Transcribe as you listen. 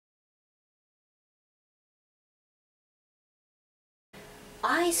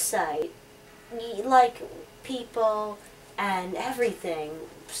eyesight, like people and everything,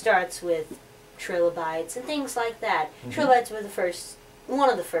 starts with trilobites and things like that. Trilobites were one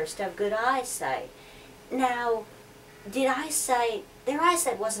of the first to have good eyesight. Now, their eyesight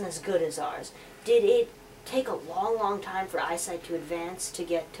wasn't as good as ours. Did it take a long, long time for eyesight to advance to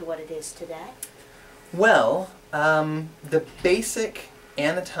get to what it is today? Well, the basic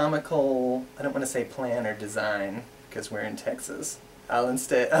anatomical, I don't want to say plan or design, because we're in Texas. I'll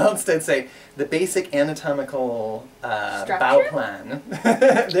instead say the basic anatomical bow plan.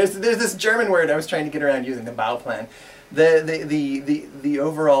 there's this German word I was trying to get around using, the bow plan. The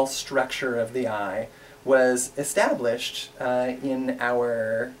overall structure of the eye was established in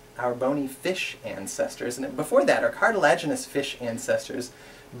our bony fish ancestors, and before that, our cartilaginous fish ancestors,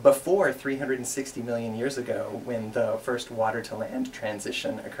 before 360 million years ago, when the first water-to-land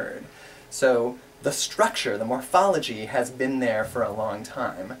transition occurred. So the structure, the morphology, has been there for a long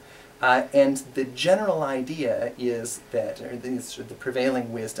time. And the general idea is that, or the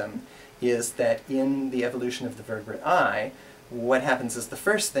prevailing wisdom, is that in the evolution of the vertebrate eye, what happens is the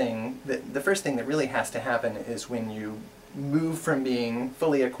first thing that really has to happen is when you move from being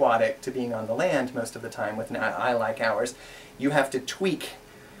fully aquatic to being on the land most of the time with an eye like ours, you have to tweak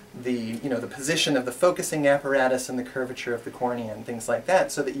the position of the focusing apparatus and the curvature of the cornea and things like that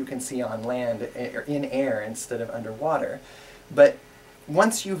so that you can see on land or in air instead of underwater. But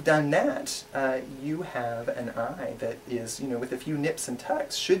once you've done that, you have an eye that is, with a few nips and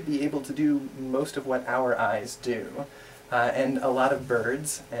tucks, should be able to do most of what our eyes do. And a lot of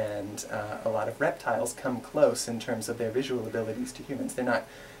birds and a lot of reptiles come close in terms of their visual abilities to humans.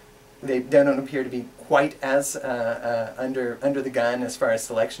 They don't appear to be quite as under the gun as far as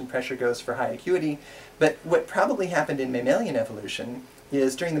selection pressure goes for high acuity. But what probably happened in mammalian evolution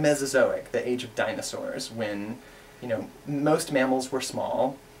is during the Mesozoic, the age of dinosaurs, when most mammals were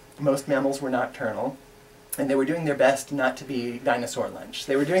small, most mammals were nocturnal, and they were doing their best not to be dinosaur lunch.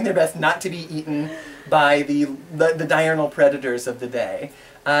 They were doing their best not to be eaten by the diurnal predators of the day.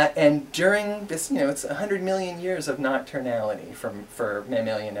 And during this, it's 100 million years of nocturnality for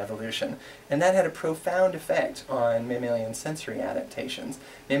mammalian evolution. And that had a profound effect on mammalian sensory adaptations.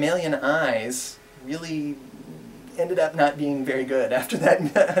 Mammalian eyes really ended up not being very good after that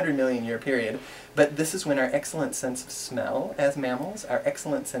 100 million year period. But this is when our excellent sense of smell as mammals, our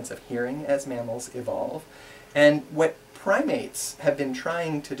excellent sense of hearing as mammals evolve. And what primates have been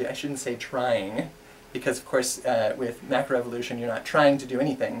trying to do, I shouldn't say trying, because of course with macroevolution you're not trying to do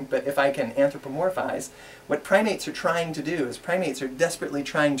anything, but if I can anthropomorphize, what primates are trying to do is primates are desperately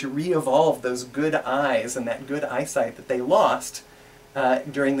trying to re-evolve those good eyes and that good eyesight that they lost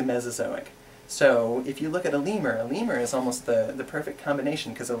during the Mesozoic. So if you look at a lemur is almost the perfect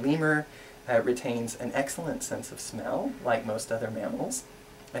combination, because a lemur retains an excellent sense of smell, like most other mammals,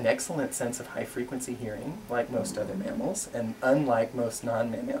 an excellent sense of high-frequency hearing, like most other mammals, and unlike most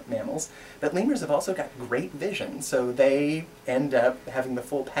non-mammals. But lemurs have also got great vision, so they end up having the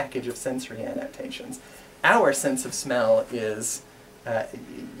full package of sensory adaptations. Our sense of smell is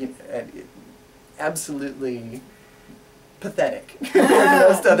absolutely pathetic compared to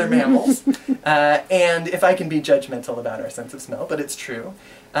most other mammals. And if I can be judgmental about our sense of smell, but it's true.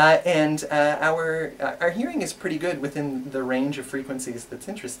 And our hearing is pretty good within the range of frequencies that's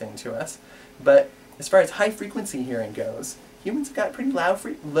interesting to us. But as far as high-frequency hearing goes, humans have got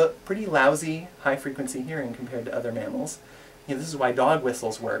pretty lousy high-frequency hearing compared to other mammals. This is why dog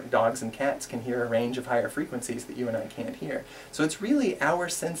whistles work. Dogs and cats can hear a range of higher frequencies that you and I can't hear. So it's really our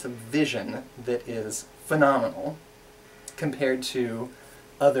sense of vision that is phenomenal compared to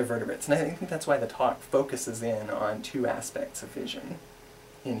other vertebrates. And I think that's why the talk focuses in on two aspects of vision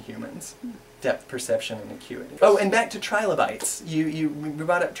in humans: depth perception and acuity. Oh, and back to trilobites. You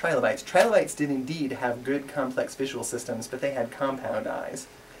brought up trilobites. Trilobites did indeed have good complex visual systems, but they had compound eyes,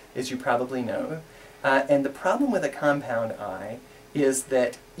 as you probably know. And the problem with a compound eye is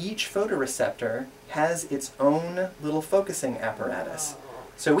that each photoreceptor has its own little focusing apparatus.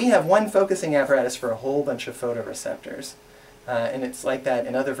 So we have one focusing apparatus for a whole bunch of photoreceptors. And it's like that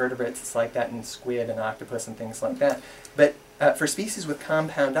in other vertebrates, it's like that in squid and octopus and things like that. But for species with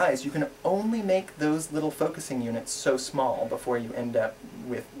compound eyes, you can only make those little focusing units so small before you end up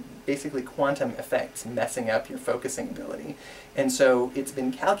with basically quantum effects messing up your focusing ability. And so it's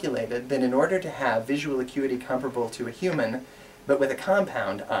been calculated that in order to have visual acuity comparable to a human, but with a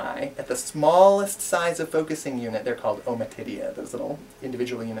compound eye, at the smallest size of focusing unit, they're called ommatidia, those little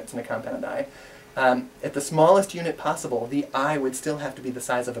individual units in a compound eye, at the smallest unit possible, the eye would still have to be the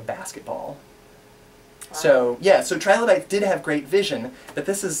size of a basketball. Wow. So yeah, so trilobites did have great vision, but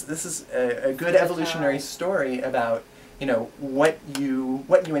this is a good evolutionary story about you know, what you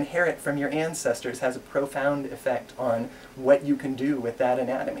inherit from your ancestors has a profound effect on what you can do with that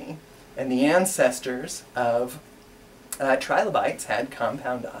anatomy. And the ancestors of trilobites had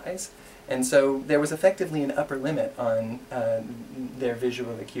compound eyes, and so there was effectively an upper limit on their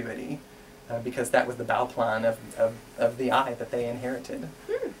visual acuity, because that was the bow plan of the eye that they inherited.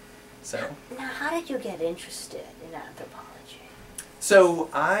 So now, how did you get interested in anthropology? So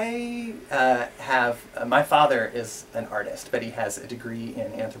I have, my father is an artist, but he has a degree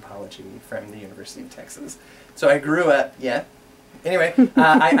in anthropology from the University of Texas. So I grew up, anyway,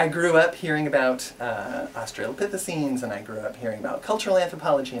 I grew up hearing about Australopithecines, and I grew up hearing about cultural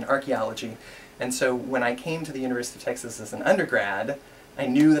anthropology and archaeology. And so when I came to the University of Texas as an undergrad, I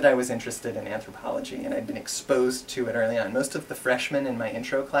knew that I was interested in anthropology, and I'd been exposed to it early on. Most of the freshmen in my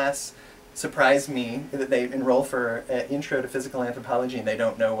intro class surprised me that they enroll for Intro to Physical Anthropology and they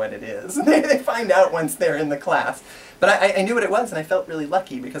don't know what it is. They find out once they're in the class. But I knew what it was, and I felt really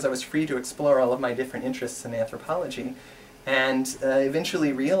lucky because I was free to explore all of my different interests in anthropology, and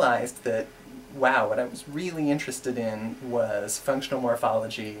eventually realized that, wow, what I was really interested in was functional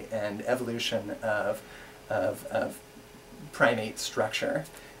morphology and evolution of primate structure.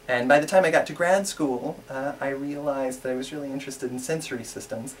 And by the time I got to grad school, I realized that I was really interested in sensory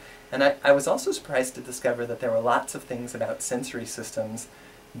systems. And I was also surprised to discover that there were lots of things about sensory systems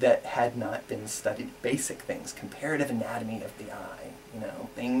that had not been studied. Basic things, comparative anatomy of the eye, you know,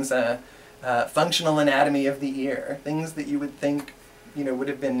 things, functional anatomy of the ear, things that you would think, you know, would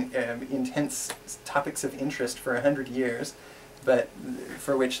have been intense topics of interest for 100 years, but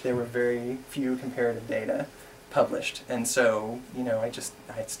for which there were very few comparative data published. And so, you know,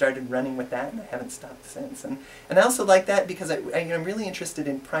 I started running with that, and I haven't stopped since. And I also like that because I'm really interested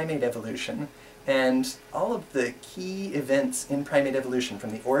in primate evolution and all of the key events in primate evolution,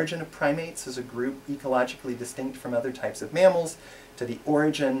 from the origin of primates as a group ecologically distinct from other types of mammals, to the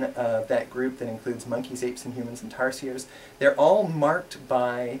origin of that group that includes monkeys, apes, and humans, and tarsiers. They're all marked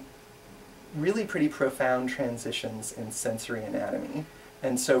by really pretty profound transitions in sensory anatomy.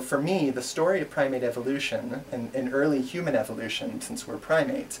 And so for me, the story of primate evolution and early human evolution, since we're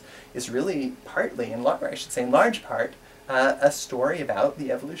primates, is really partly, in large part, a story about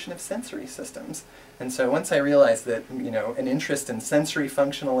the evolution of sensory systems. And so once I realized that, you know, an interest in sensory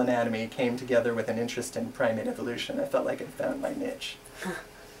functional anatomy came together with an interest in primate evolution, I felt like I'd found my niche.